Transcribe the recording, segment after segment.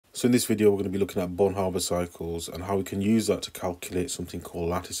So in this video, we're going to be looking at Born-Haber cycles and how we can use that to calculate something called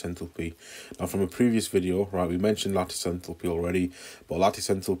lattice enthalpy. Now, from a previous video, right, we mentioned lattice enthalpy already, but lattice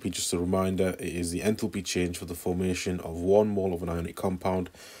enthalpy, just a reminder, it is the enthalpy change for the formation of 1 mole of an ionic compound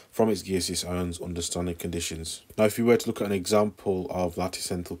from its gaseous ions under standard conditions. Now, if you were to look at an example of lattice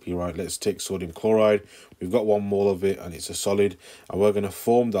enthalpy, right, let's take sodium chloride. We've got 1 mole of it and it's a solid, and we're going to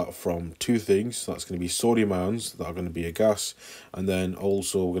form that from two things. So that's going to be sodium ions that are going to be a gas, and then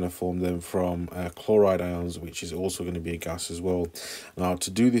also we're going to form them from chloride ions, which is also going to be a gas as well. Now,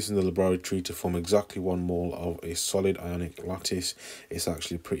 to do this in the laboratory, to form exactly 1 mole of a solid ionic lattice, it's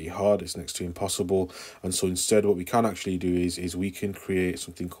actually pretty hard. It's next to impossible. And so instead, what we can actually do is we can create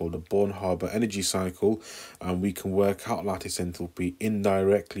something called a Born-Haber energy cycle, and we can work out lattice enthalpy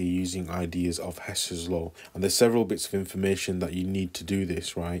indirectly using ideas of Hess's law. And there's several bits of information that you need to do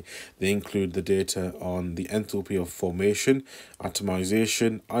this, right? They include the data on the enthalpy of formation,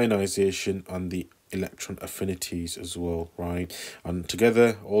 atomization, ionization, and the electron affinities as well, right? And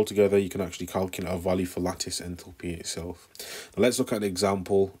all together, you can actually calculate a value for lattice enthalpy itself. Now, let's look at an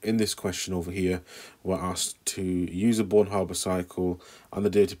example. In this question over here, we're asked to use a Born-Haber cycle and the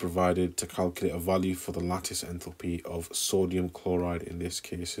data provided to calculate a value for the lattice enthalpy of sodium chloride in this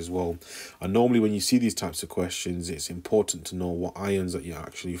case as well. And normally when you see these types of questions, it's important to know what ions that you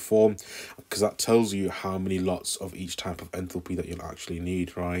actually form, because that tells you how many lots of each type of enthalpy that you'll actually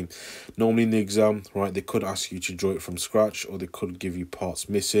need, right? Normally in the exam, right, they could ask you to draw it from scratch, or they could give you parts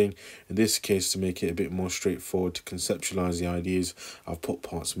missing. In this case, to make it a bit more straightforward to conceptualize the ideas, I've put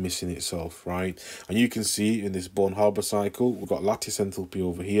parts missing itself, right? And you can see in this Born-Haber cycle, we've got lattice enthalpy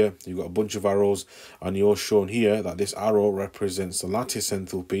over here. You've got a bunch of arrows, and you're shown here that this arrow represents the lattice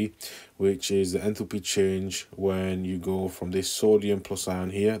enthalpy, which is the enthalpy change when you go from this sodium plus ion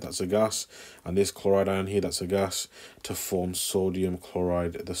here, that's a gas, and this chloride ion here, that's a gas, to form sodium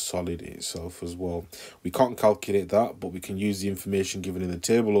chloride, the solid itself as well. We can't calculate that, but we can use the information given in the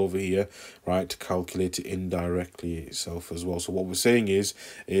table over here, right, to calculate it indirectly itself as well. So what we're saying is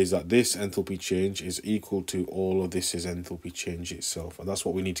that this enthalpy change is equal to all of this is enthalpy change itself, and that's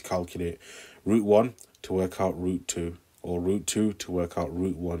what we need to calculate. Root 1 to work out root 2, or root 2 to work out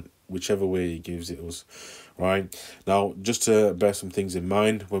root 1, whichever way it gives it us, right? Now, just to bear some things in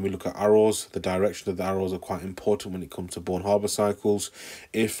mind, when we look at arrows, the direction of the arrows are quite important when it comes to Born-Haber cycles.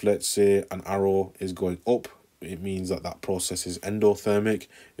 If, let's say, an arrow is going up, it means that that process is endothermic.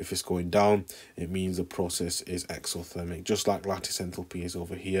 If it's going down, it means the process is exothermic. Just like lattice enthalpy is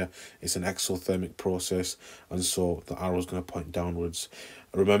over here, it's an exothermic process, and so the arrow is going to point downwards.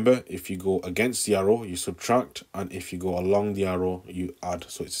 Remember, if you go against the arrow, you subtract, and if you go along the arrow, you add.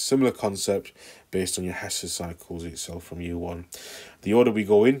 So it's a similar concept based on your Hess's cycles itself from year 1. The order we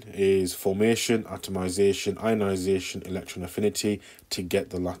go in is formation, atomization, ionization, electron affinity to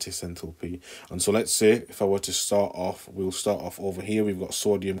get the lattice enthalpy. And so let's say if I were to start off, we'll start off over here. We've got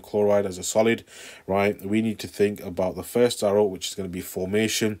sodium chloride as a solid, right? We need to think about the first arrow, which is going to be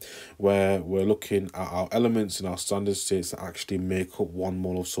formation, where we're looking at our elements in our standard states that actually make up 1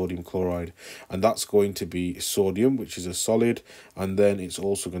 mole of sodium chloride. And that's going to be sodium, which is a solid, and then it's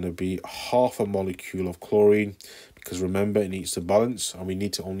also going to be half a molecule of chlorine, because remember, it needs to balance, and we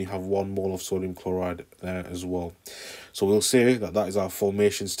need to only have 1 mole of sodium chloride there as well. So we'll say that that is our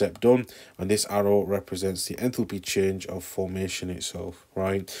formation step done, and this arrow represents the enthalpy change of formation itself,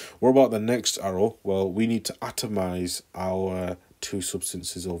 right? What about the next arrow? Well, we need to atomize our two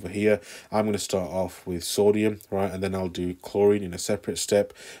substances over here. I'm going to start off with sodium, right, and then I'll do chlorine in a separate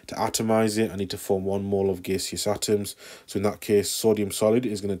step. To atomize it, I need to form 1 mole of gaseous atoms. So in that case, sodium solid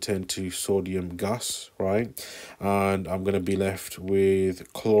is going to turn to sodium gas, right, and I'm going to be left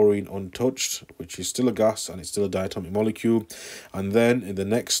with chlorine untouched, which is still a gas and it's still a diatomic molecule. And then in the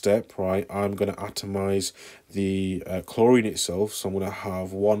next step, right, I'm going to atomize the chlorine itself. So I'm going to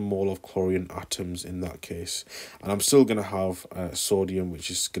have 1 mole of chlorine atoms in that case, and I'm still going to have sodium,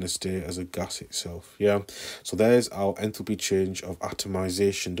 which is going to stay as a gas itself. Yeah, so there's our enthalpy change of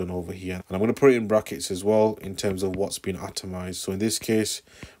atomization done over here, and I'm going to put it in brackets as well in terms of what's been atomized. So in this case,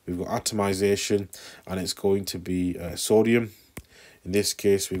 we've got atomization, and it's going to be sodium. In this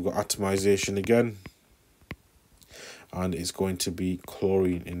case, we've got atomization again, and it's going to be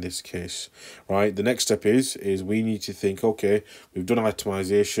chlorine in this case, right? The next step is we need to think, okay, we've done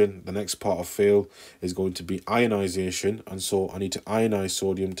atomization. The next part of fail is going to be ionization, and so I need to ionize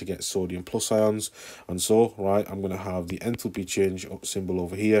sodium to get sodium plus ions. And so, right, I'm going to have the enthalpy change symbol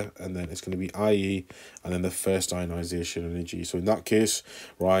over here, and then it's going to be IE, and then the first ionization energy. So in that case,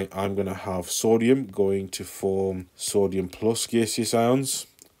 right, I'm going to have sodium going to form sodium plus gaseous ions.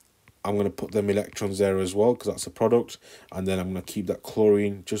 I'm going to put them electrons there as well because that's a product, and then I'm going to keep that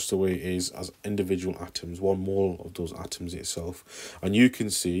chlorine just the way it is as individual atoms, 1 mole of those atoms itself. And you can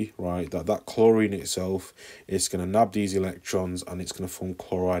see, right, that that chlorine itself is going to nab these electrons and it's going to form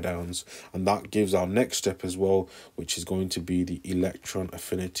chloride ions, and that gives our next step as well, which is going to be the electron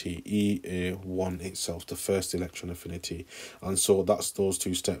affinity, EA1 itself, the first electron affinity. And so that's those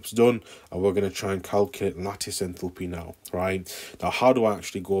 2 steps done, and we're going to try and calculate lattice enthalpy now, right? Now, how do I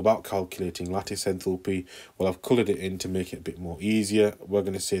actually go about calculating lattice enthalpy? Well, I've coloured it in to make it a bit more easier. We're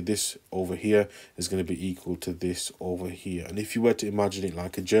going to say this over here is going to be equal to this over here. And if you were to imagine it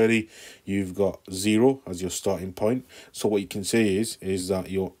like a journey, you've got 0 as your starting point. So what you can say is that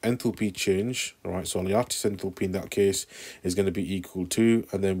your enthalpy change, all right, so the lattice enthalpy in that case is going to be equal to,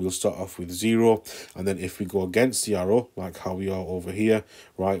 and then we'll start off with 0. And then if we go against the arrow, like how we are over here,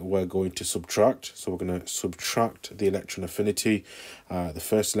 right, we're going to subtract. So we're going to subtract the electron affinity, the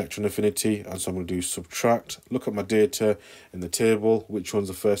first electron affinity, and so I'm going to do subtract. Look at my data in the table, which one's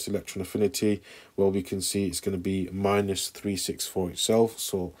the first electron affinity? Well, we can see it's going to be minus 364 itself,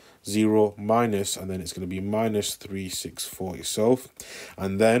 so 0 minus, and then it's going to be minus 364 itself.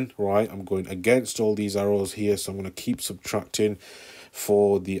 And then, right, I'm going against all these arrows here, so I'm going to keep subtracting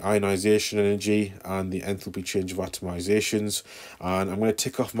for the ionization energy and the enthalpy change of atomizations, and I'm going to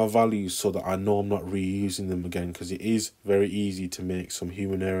tick off my values so that I know I'm not reusing them again, because it is very easy to make some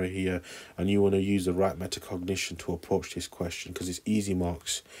human error here, and you want to use the right metacognition to approach this question because it's easy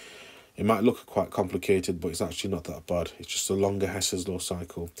marks. It might look quite complicated, but it's actually not that bad. It's just a longer Hess's law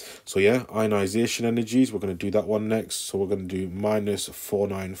cycle. So yeah, ionization energies, we're going to do that one next. So we're going to do minus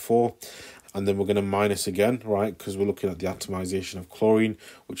 494. And then we're going to minus again, right, because we're looking at the atomization of chlorine,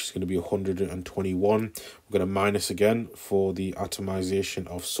 which is going to be 121. We're going to minus again for the atomization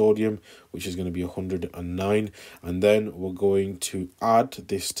of sodium, which is going to be 109. And then we're going to add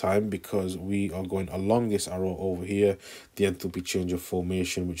this time, because we are going along this arrow over here, the enthalpy change of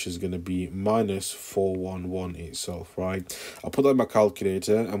formation, which is going to be minus 411 itself, right? I'll put that in my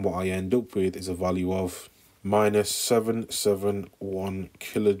calculator, and what I end up with is a value of minus 771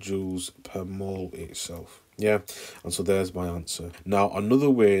 kilojoules per mole itself. Yeah, and so there's my answer. Now,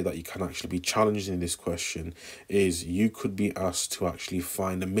 another way that you can actually be challenged in this question is you could be asked to actually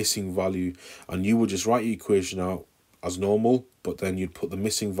find a missing value, and you would just write your equation out as normal, but then you'd put the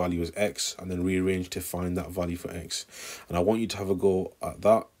missing value as x and then rearrange to find that value for x. And I want you to have a go at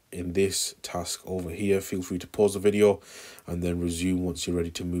that in this task over here. Feel free to pause the video and then resume once you're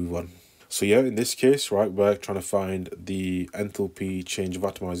ready to move on. So yeah, in this case, right, we're trying to find the enthalpy change of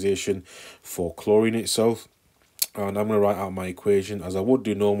atomization for chlorine itself. And I'm going to write out my equation as I would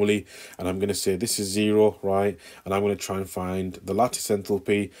do normally. And I'm going to say this is 0, right? And I'm going to try and find the lattice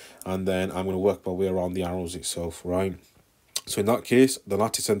enthalpy. And then I'm going to work my way around the arrows itself, right? So in that case, the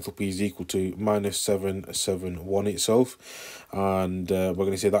lattice enthalpy is equal to minus 771 itself. And we're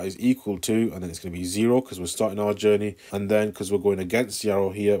going to say that is equal to, and then it's going to be 0 because we're starting our journey. And then because we're going against the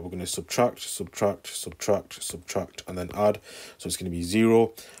arrow here, we're going to subtract, and then add. So it's going to be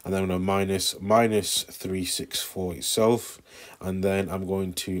 0. And then I'm going to minus 364 itself. And then I'm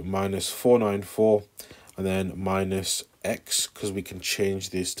going to minus 494, and then minus x, because we can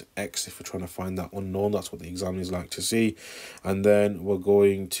change this to x if we're trying to find that unknown. That's what the examiners like to see. And then we're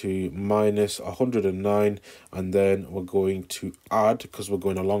going to minus 109, and then we're going to add, because we're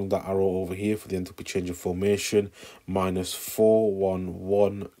going along that arrow over here for the enthalpy change of formation, minus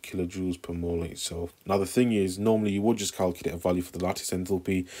 411 kilojoules per mole itself. Now the thing is, normally you would just calculate a value for the lattice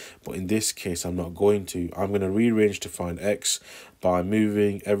enthalpy, but in this case I'm not going to. I'm going to rearrange to find x by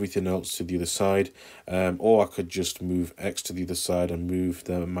moving everything else to the other side, or I could just move x to the other side and move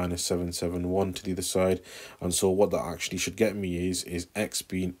the minus 771 to the other side. And so what that actually should get me is x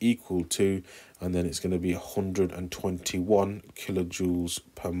being equal to, and then it's going to be 121 kilojoules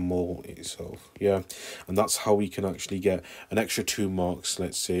per mole itself. Yeah, and that's how we can actually get an extra 2 marks,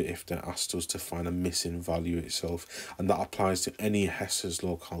 let's say, if they asked us to find a missing value itself. And that applies to any Hess's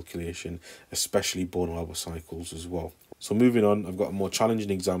law calculation, especially Born-Haber cycles as well. So moving on, I've got a more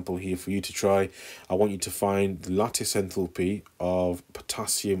challenging example here for you to try. I want you to find the lattice enthalpy of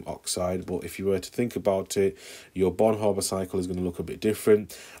potassium oxide. But if you were to think about it, your Born-Haber cycle is going to look a bit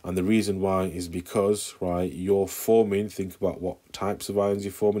different. And the reason why is because, right, you're forming, think about what types of ions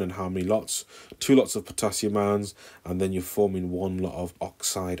you're forming and how many lots. 2 lots of potassium ions, and then you're forming 1 lot of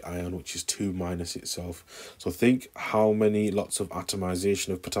oxide ion, which is 2 minus itself. So think how many lots of atomization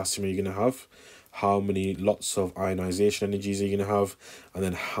of potassium are you going to have? How many lots of ionization energies are you going to have, and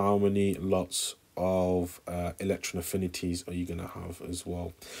then how many lots of electron affinities are you going to have as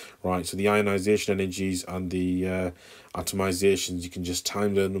well, right? So the ionization energies and the atomizations, you can just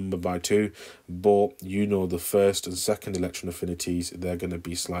time the number by 2, but you know the first and second electron affinities, they're going to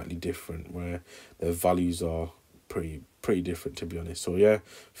be slightly different, where their values are pretty different, to be honest. So yeah,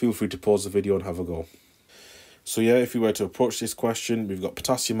 feel free to pause the video and have a go. So yeah, if we were to approach this question, we've got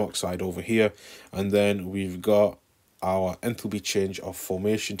potassium oxide over here, and then we've got our enthalpy change of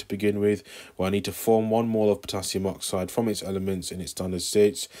formation to begin with, where I need to form 1 mole of potassium oxide from its elements in its standard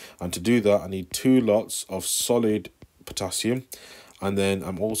states, and to do that I need 2 lots of solid potassium, and then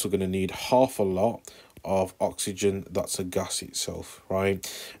I'm also going to need half a lot of oxygen that's a gas itself,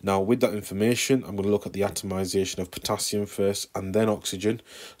 right? Now with that information, I'm going to look at the atomization of potassium first and then oxygen.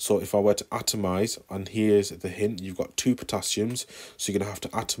 So if I were to atomize, and here's the hint, you've got 2 potassiums, so you're going to have to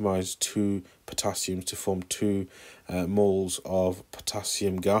atomize 2 potassiums to form 2 moles of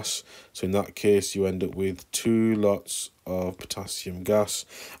potassium gas. So in that case, you end up with 2 lots of potassium gas,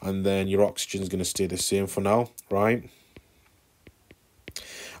 and then your oxygen is going to stay the same for now, right?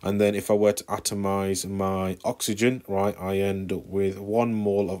 And then if I were to atomize my oxygen, right, I end up with 1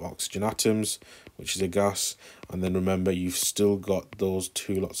 mole of oxygen atoms, which is a gas. And then remember, you've still got those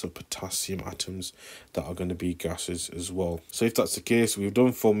 2 lots of potassium atoms that are going to be gases as well. So if that's the case, we've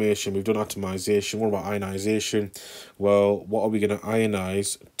done formation, we've done atomization. What about ionization? Well, what are we going to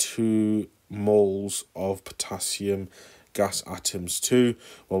ionize 2 moles of potassium gas atoms to?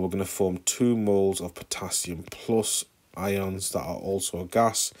 Well, we're going to form 2 moles of potassium plus ions that are also a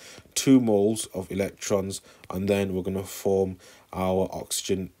gas, 2 moles of electrons, and then we're going to form our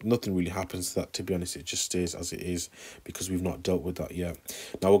oxygen. Nothing really happens to that, to be honest. It just stays as it is because we've not dealt with that yet.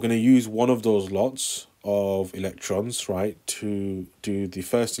 Now we're going to use one of those lots of electrons, right, to do the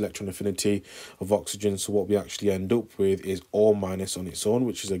first electron affinity of oxygen. So what we actually end up with is O- on its own,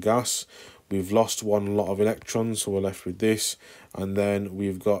 which is a gas. We've lost 1 lot of electrons, so we're left with this, and then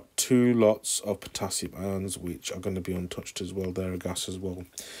we've got 2 lots of potassium ions, which are going to be untouched as well. They're a gas as well.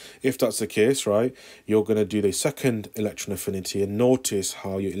 If that's the case, right, you're going to do the second electron affinity, and notice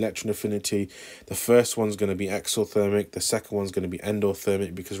how your electron affinity, the first one's going to be exothermic, the second one's going to be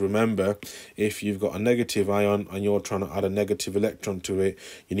endothermic, because remember, if you've got a negative ion and you're trying to add a negative electron to it,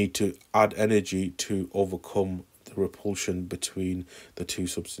 you need to add energy to overcome the repulsion between the 2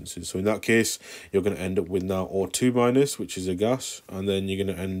 substances. So in that case, you're going to end up with now O2-, which is a gas, and then you're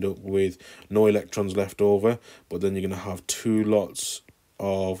going to end up with no electrons left over, but then you're going to have 2 lots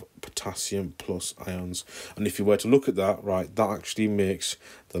of potassium plus ions. And if you were to look at that, right, that actually makes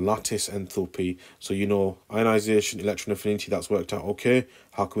the lattice enthalpy. So you know, ionization, electron affinity, that's worked out okay.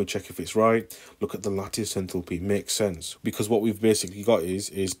 How can we check if it's right? Look at the lattice enthalpy. Makes sense, because what we've basically got is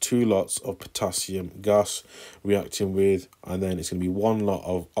 2 lots of potassium gas reacting with, and then it's going to be 1 lot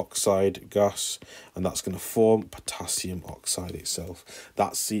of oxide gas, and that's going to form potassium oxide itself.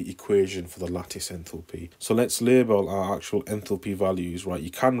 That's the equation for the lattice enthalpy. So let's label our actual enthalpy values, right?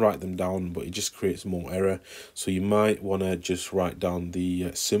 You can write them down, but it just creates more error. So you might want to just write down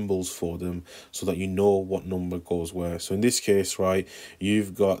the symbols for them so that you know what number goes where. So in this case, right,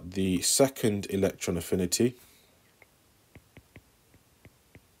 you've got the second electron affinity.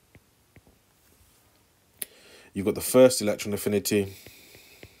 You've got the first electron affinity.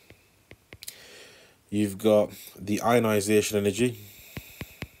 You've got the ionization energy.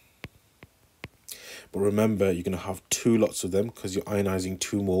 But remember, you're going to have 2 lots of them because you're ionizing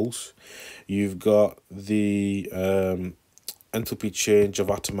 2 moles. You've got the enthalpy change of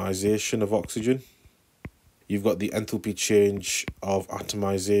atomization of oxygen. You've got the enthalpy change of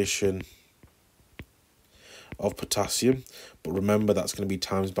atomization of potassium, but remember that's going to be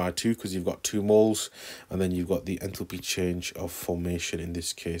times by 2 because you've got 2 moles, and then you've got the enthalpy change of formation in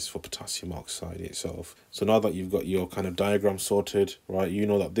this case for potassium oxide itself. So now that you've got your kind of diagram sorted, right, you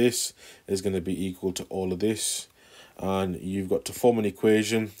know that this is going to be equal to all of this, and you've got to form an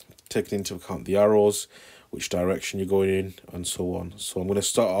equation taking into account the arrows, which direction you're going in, and so on. So I'm going to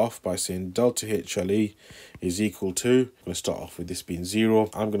start off by saying delta HLE is equal to, I'm going to start off with this being 0.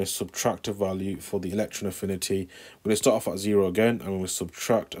 I'm going to subtract a value for the electron affinity. I'm going to start off at 0 again. I'm going to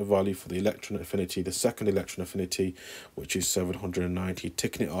subtract a value for the electron affinity, the second electron affinity, which is 790,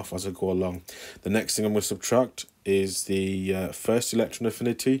 ticking it off as I go along. The next thing I'm going to subtract is the first electron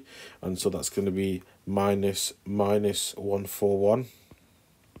affinity, and so that's going to be minus 141.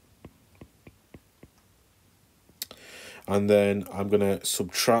 And then I'm going to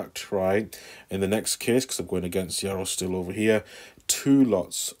subtract, right, in the next case, because I'm going against the arrow still over here, 2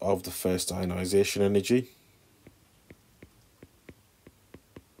 lots of the first ionization energy.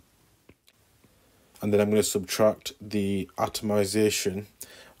 And then I'm going to subtract the atomization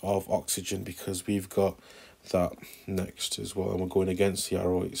of oxygen, because we've got that next as well, and we're going against the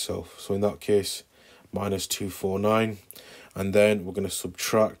arrow itself. So in that case, minus 249, and then we're going to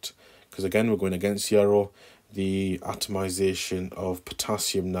subtract, because again we're going against the arrow, the atomization of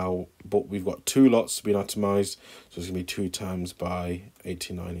potassium now, but we've got 2 lots being atomized, so it's going to be 2 times by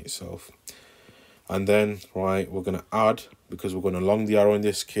 89 itself. And then, right, we're going to add, because we're going along the arrow in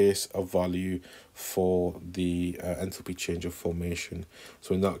this case, a value for the enthalpy change of formation.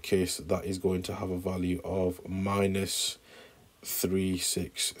 So in that case, that is going to have a value of minus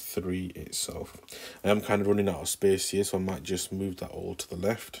 363 itself. I am kind of running out of space here, so I might just move that all to the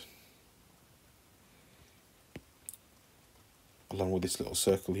left, along with this little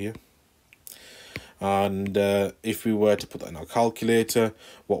circle here. And if we were to put that in our calculator,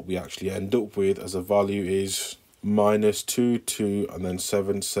 what we actually end up with as a value is minus 22 and then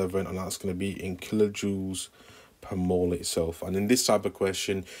 77, and that's going to be in kilojoules per mole itself. And in this type of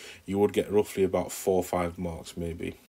question, you would get roughly about 4 or 5 marks maybe.